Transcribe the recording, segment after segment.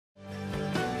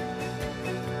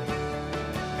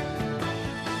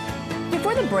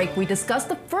the break, we discussed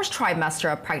the first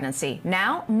trimester of pregnancy.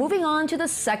 Now, moving on to the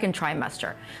second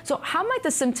trimester. So how might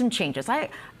the symptom changes?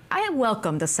 I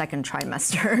welcome the second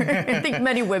trimester. I think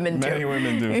many women do. Many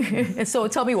women do. So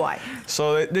tell me why.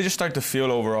 So they just start to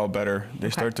feel overall better. They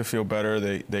start to feel better.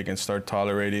 They can start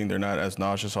tolerating. They're not as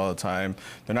nauseous all the time.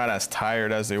 They're not as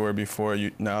tired as they were before.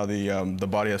 Now the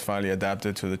body has finally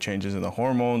adapted to the changes in the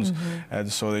hormones,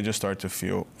 and so they just start to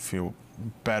feel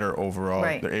better overall.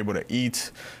 Right. They're able to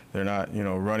eat. They're not,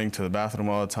 running to the bathroom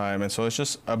all the time, and so it's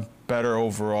just a better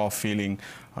overall feeling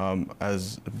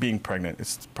as being pregnant.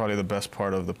 It's probably the best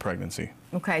part of the pregnancy.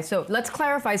 Okay, so let's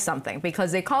clarify something,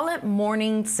 because they call it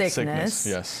morning sickness.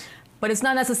 Yes. But it's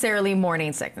not necessarily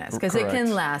morning sickness, because it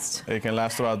can last. It can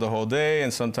last throughout the whole day,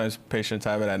 and sometimes patients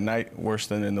have it at night worse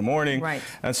than in the morning. Right.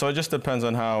 And so it just depends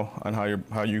on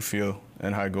how you feel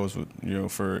and how it goes with,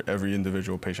 for every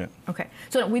individual patient. Okay.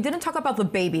 So we didn't talk about the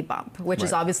baby bump, which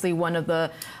is obviously one of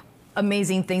the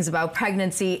amazing things about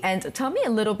pregnancy. And tell me a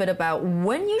little bit about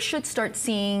when you should start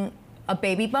seeing a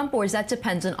baby bump, or is that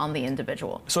dependent on the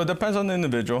individual? So it depends on the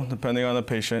individual, depending on the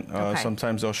patient.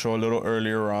 Sometimes they'll show a little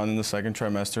earlier on in the second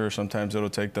trimester, or sometimes it'll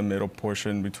take the middle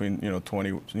portion between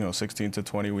 16 to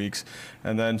 20 weeks,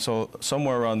 and then so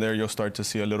somewhere around there you'll start to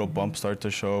see a little bump start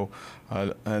to show,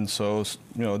 and so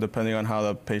depending on how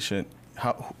the patient.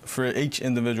 For each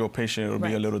individual patient,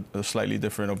 it'll be slightly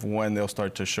different of when they'll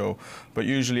start to show. But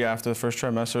usually after the first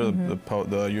trimester,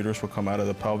 the uterus will come out of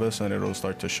the pelvis and it'll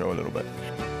start to show a little bit.